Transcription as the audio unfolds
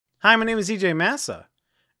Hi, my name is EJ Massa.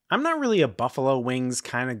 I'm not really a buffalo wings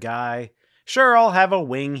kind of guy. Sure, I'll have a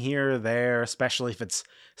wing here or there, especially if it's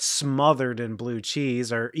smothered in blue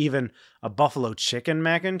cheese, or even a buffalo chicken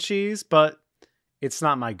mac and cheese, but it's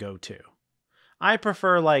not my go-to. I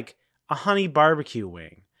prefer like a honey barbecue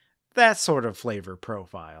wing, that sort of flavor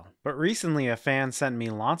profile. But recently a fan sent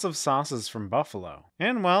me lots of sauces from Buffalo,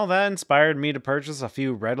 and well, that inspired me to purchase a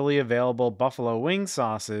few readily available buffalo wing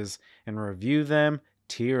sauces and review them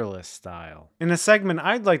tier list style, in a segment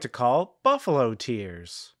I'd like to call Buffalo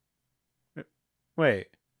Tiers. Wait,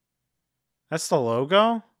 that's the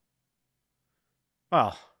logo?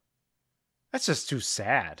 Well, that's just too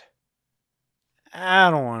sad.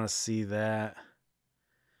 I don't want to see that.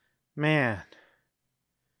 Man,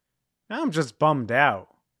 now I'm just bummed out.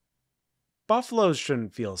 Buffaloes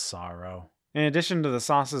shouldn't feel sorrow. In addition to the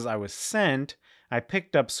sauces I was sent, I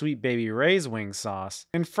picked up Sweet Baby Ray's wing sauce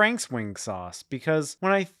and Frank's wing sauce because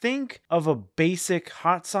when I think of a basic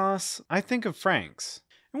hot sauce, I think of Frank's.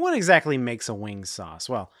 And what exactly makes a wing sauce?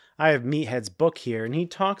 Well, I have Meathead's book here and he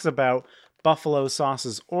talks about buffalo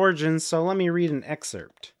sauce's origins, so let me read an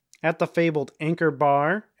excerpt. At the fabled Anchor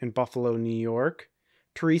Bar in Buffalo, New York,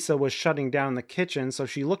 Teresa was shutting down the kitchen, so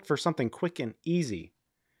she looked for something quick and easy.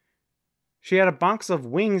 She had a box of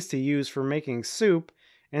wings to use for making soup,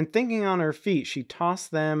 and thinking on her feet, she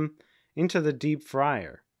tossed them into the deep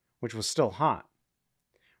fryer, which was still hot.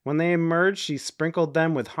 When they emerged, she sprinkled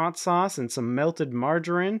them with hot sauce and some melted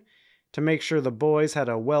margarine to make sure the boys had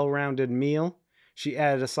a well-rounded meal. She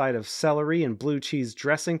added a side of celery and blue cheese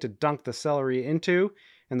dressing to dunk the celery into,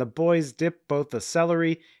 and the boys dipped both the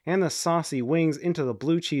celery and the saucy wings into the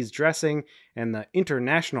blue cheese dressing, and the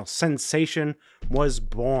international sensation was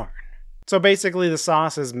born. So basically the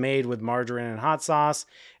sauce is made with margarine and hot sauce,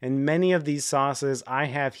 and many of these sauces I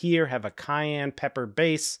have here have a cayenne pepper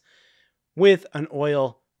base with an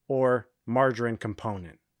oil or margarine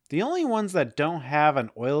component. The only ones that don't have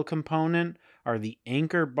an oil component are the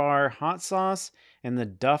Anchor Bar hot sauce and the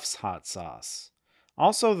Duff's hot sauce.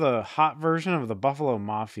 Also the hot version of the Buffalo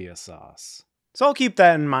Mafia sauce. So I'll keep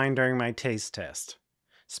that in mind during my taste test.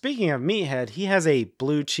 Speaking of Meathead, he has a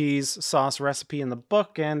blue cheese sauce recipe in the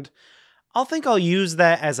book, and I'll use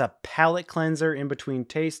that as a palate cleanser in between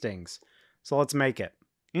tastings. So let's make it.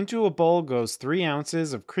 Into a bowl goes 3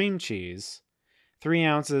 ounces of cream cheese, 3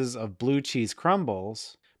 ounces of blue cheese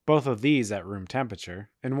crumbles, both of these at room temperature,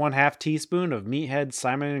 and 1/2 teaspoon of Meathead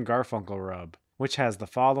Simon & Garfunkel rub, which has the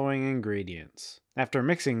following ingredients. After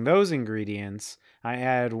mixing those ingredients, I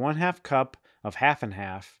add 1/2 cup of half and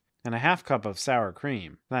half and a 1/2 cup of sour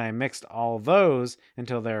cream. Then I mixed all those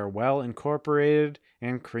until they are well incorporated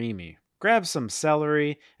and creamy. Grab some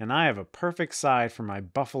celery, and I have a perfect side for my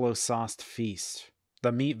buffalo sauced feast.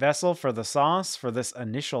 The meat vessel for the sauce for this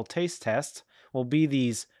initial taste test will be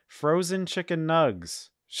these frozen chicken nugs.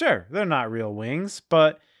 Sure, they're not real wings,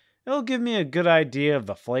 but it'll give me a good idea of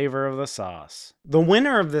the flavor of the sauce. The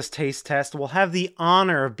winner of this taste test will have the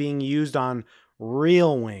honor of being used on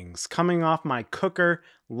real wings coming off my cooker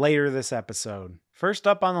later this episode. First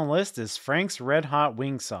up on the list is Frank's Red Hot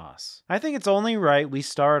Wing Sauce. I think it's only right we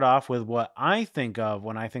start off with what I think of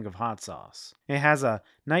when I think of hot sauce. It has a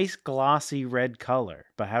nice glossy red color,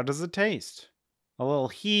 but how does it taste? A little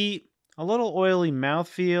heat, a little oily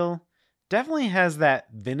mouthfeel, definitely has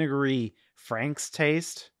that vinegary Frank's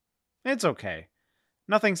taste. It's okay.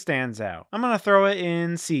 Nothing stands out. I'm gonna throw it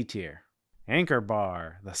in C tier. Anchor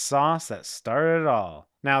Bar, the sauce that started it all.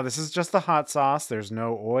 Now, this is just the hot sauce. There's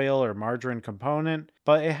no oil or margarine component,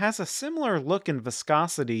 but it has a similar look and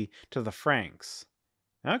viscosity to the Frank's.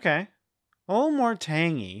 Okay, a little more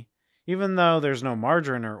tangy. Even though there's no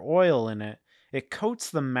margarine or oil in it, it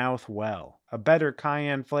coats the mouth well. A better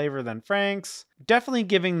cayenne flavor than Frank's. Definitely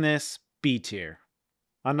giving this B tier.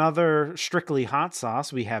 Another strictly hot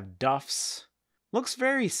sauce, we have Duff's. Looks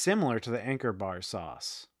very similar to the Anchor Bar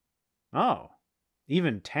sauce. Oh,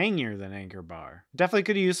 even tangier than Anchor Bar. Definitely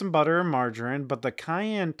could use some butter or margarine, but the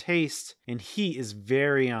cayenne taste and heat is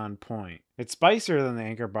very on point. It's spicier than the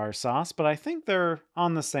Anchor Bar sauce, but I think they're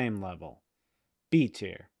on the same level. B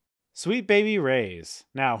tier. Sweet Baby Ray's.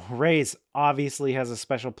 Now, Ray's obviously has a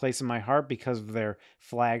special place in my heart because of their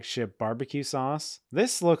flagship barbecue sauce.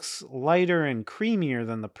 This looks lighter and creamier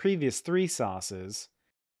than the previous 3 sauces.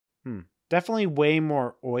 Definitely way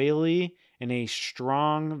more oily and a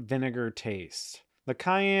strong vinegar taste. The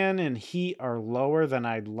cayenne and heat are lower than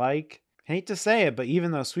I'd like. Hate to say it, but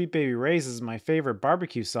even though Sweet Baby Ray's is my favorite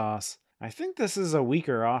barbecue sauce, I think this is a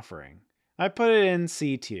weaker offering. I put it in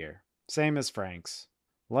C tier, same as Frank's.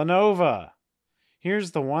 Lenova.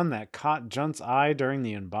 Here's the one that caught Junt's eye during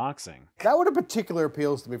the unboxing. That one in particular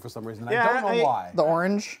appeals to me for some reason. Yeah, I don't know why. The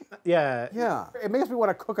orange? Yeah. Yeah. It makes me want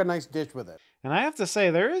to cook a nice dish with it. And I have to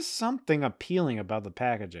say, there is something appealing about the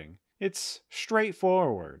packaging. It's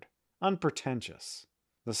straightforward, unpretentious.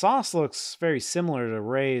 The sauce looks very similar to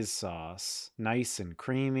Ray's sauce, nice and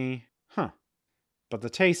creamy. But the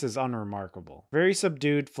taste is unremarkable. Very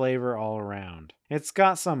subdued flavor all around. It's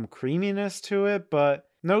got some creaminess to it, but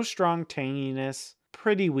no strong tanginess.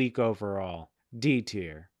 Pretty weak overall. D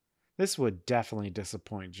tier. This would definitely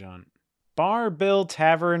disappoint Junt. Bill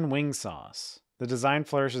Tavern wing sauce. The design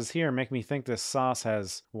flourishes here make me think this sauce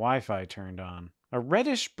has Wi-Fi turned on. A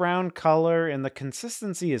reddish brown color, and the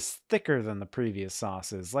consistency is thicker than the previous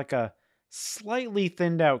sauces, like a slightly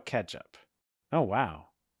thinned out ketchup. Oh wow,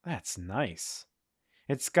 that's nice.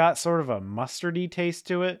 It's got sort of a mustardy taste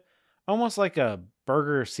to it, almost like a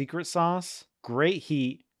burger secret sauce. Great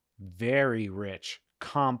heat, very rich,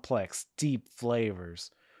 complex, deep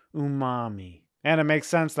flavors. Umami. And it makes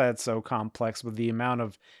sense that it's so complex with the amount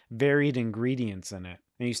of varied ingredients in it.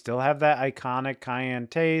 And you still have that iconic cayenne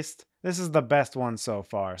taste. This is the best one so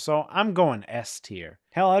far, so I'm going S tier.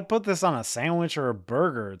 Hell, I'd put this on a sandwich or a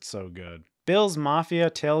burger, it's so good. Bill's Mafia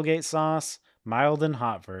Tailgate sauce, mild and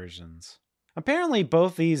hot versions. Apparently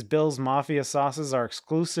both these Bill's Mafia sauces are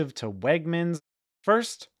exclusive to Wegmans.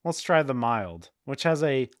 First, let's try the mild, which has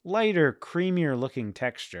a lighter, creamier looking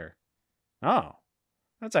texture. Oh,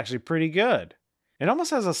 that's actually pretty good. It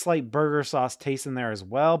almost has a slight burger sauce taste in there as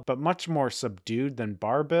well, but much more subdued than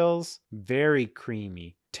Bill's. Very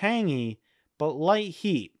creamy, tangy, but light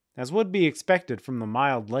heat, as would be expected from the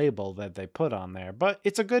mild label that they put on there, but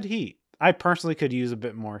it's a good heat. I personally could use a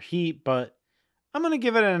bit more heat, but I'm going to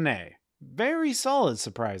give it an A. Very solid,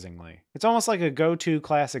 surprisingly. It's almost like a go-to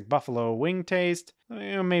classic buffalo wing taste,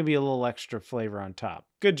 maybe a little extra flavor on top.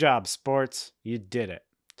 Good job, sports. You did it.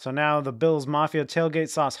 So now the Bill's Mafia Tailgate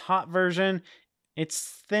Sauce hot version.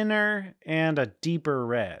 It's thinner and a deeper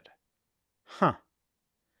red.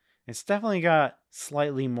 It's definitely got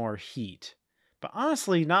slightly more heat, but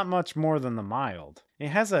honestly not much more than the mild. It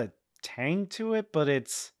has a tang to it, but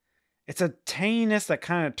it's a tanginess that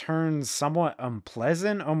kind of turns somewhat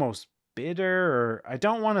unpleasant, almost bitter, or I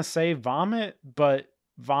don't want to say vomit, but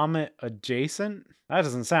vomit adjacent. That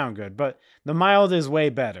doesn't sound good, but the mild is way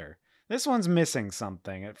better. This one's missing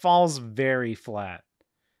something. It falls very flat.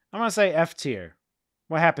 I'm going to say F tier.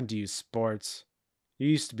 What happened to you, sports? You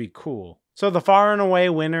used to be cool. So the far and away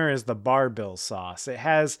winner is the Bill sauce. It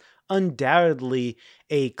has undoubtedly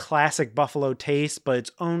a classic buffalo taste, but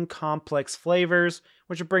its own complex flavors,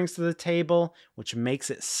 which it brings to the table, which makes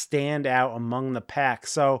it stand out among the pack.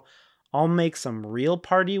 So I'll make some real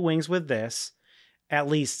party wings with this, at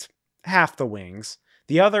least half the wings.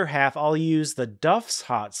 The other half I'll use the Duff's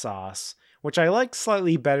hot sauce, which I like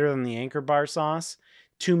slightly better than the Anchor Bar sauce,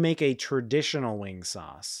 to make a traditional wing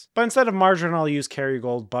sauce. But instead of margarine, I'll use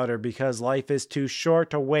Kerrygold butter because life is too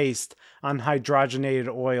short to waste on hydrogenated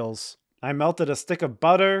oils. I melted a stick of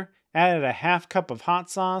butter, added a half cup of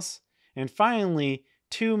hot sauce, and finally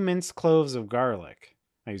 2 minced cloves of garlic.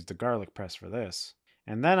 I used the garlic press for this.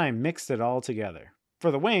 And then I mixed it all together.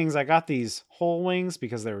 For the wings, I got these whole wings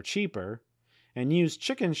because they were cheaper, and used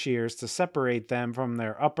chicken shears to separate them from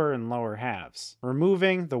their upper and lower halves,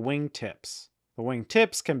 removing the wing tips. The wing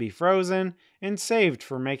tips can be frozen and saved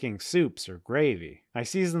for making soups or gravy. I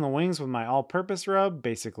seasoned the wings with my all-purpose rub,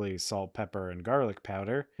 basically salt, pepper, and garlic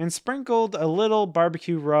powder, and sprinkled a little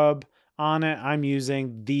barbecue rub on it. I'm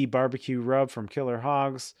using the barbecue rub from Killer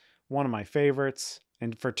Hogs, one of my favorites.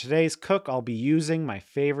 And for today's cook, I'll be using my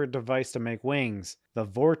favorite device to make wings, the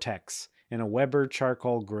Vortex, in a Weber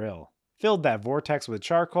charcoal grill. Filled that Vortex with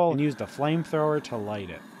charcoal and used a flamethrower to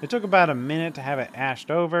light it. It took about a minute to have it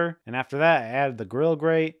ashed over, and after that I added the grill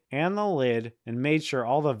grate and the lid and made sure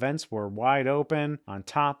all the vents were wide open on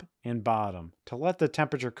top and bottom to let the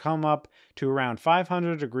temperature come up to around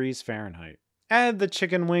 500 degrees Fahrenheit. Add the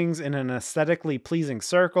chicken wings in an aesthetically pleasing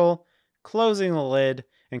circle, closing the lid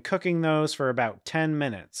and cooking those for about 10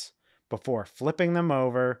 minutes before flipping them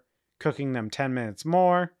over, cooking them 10 minutes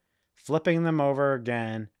more, flipping them over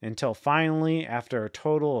again, until finally, after a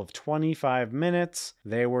total of 25 minutes,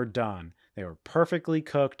 they were done. They were perfectly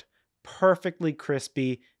cooked, perfectly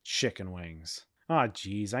crispy chicken wings. Aw,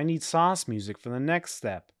 geez, I need sauce music for the next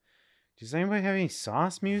step. Does anybody have any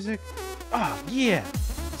sauce music? Oh, yeah,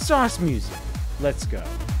 sauce music. Let's go.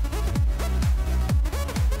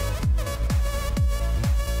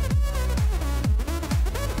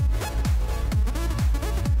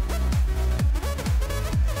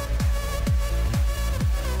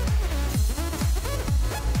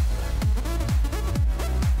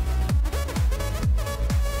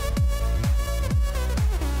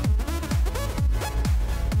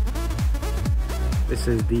 This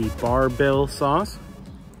is the Bill sauce.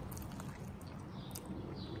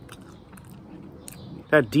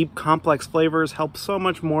 That deep, complex flavors help so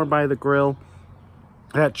much more by the grill.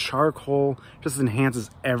 That charcoal just enhances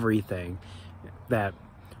everything. That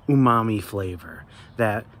umami flavor.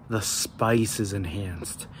 That the spice is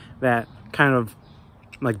enhanced. That kind of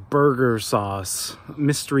like burger sauce,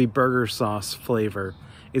 mystery burger sauce flavor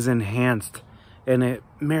is enhanced. And it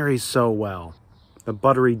marries so well. The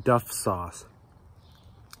buttery Duff sauce.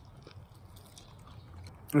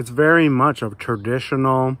 It's very much a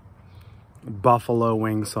traditional buffalo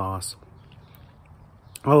wing sauce.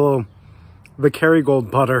 Although the Kerrygold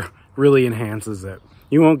butter really enhances it.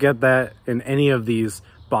 You won't get that in any of these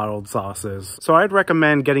bottled sauces. So I'd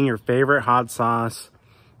recommend getting your favorite hot sauce,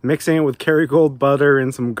 mixing it with Kerrygold butter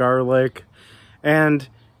and some garlic, and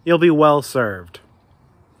you'll be well served.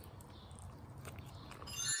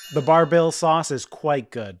 The Bill sauce is quite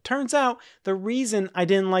good. Turns out the reason I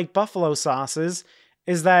didn't like buffalo sauces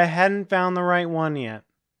is that I hadn't found the right one yet.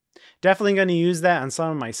 Definitely going to use that on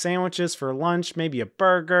some of my sandwiches for lunch, maybe a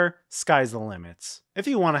burger. Sky's the limits. If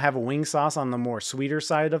you want to have a wing sauce on the more sweeter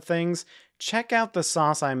side of things, check out the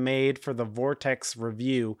sauce I made for the Vortex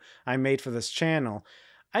review I made for this channel.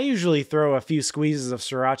 I usually throw a few squeezes of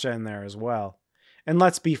sriracha in there as well. And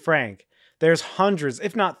let's be frank, there's hundreds,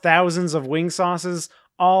 if not thousands of wing sauces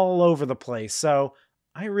all over the place, so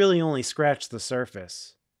I really only scratched the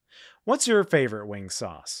surface. What's your favorite wing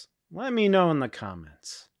sauce? Let me know in the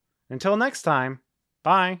comments. Until next time,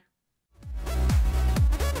 bye.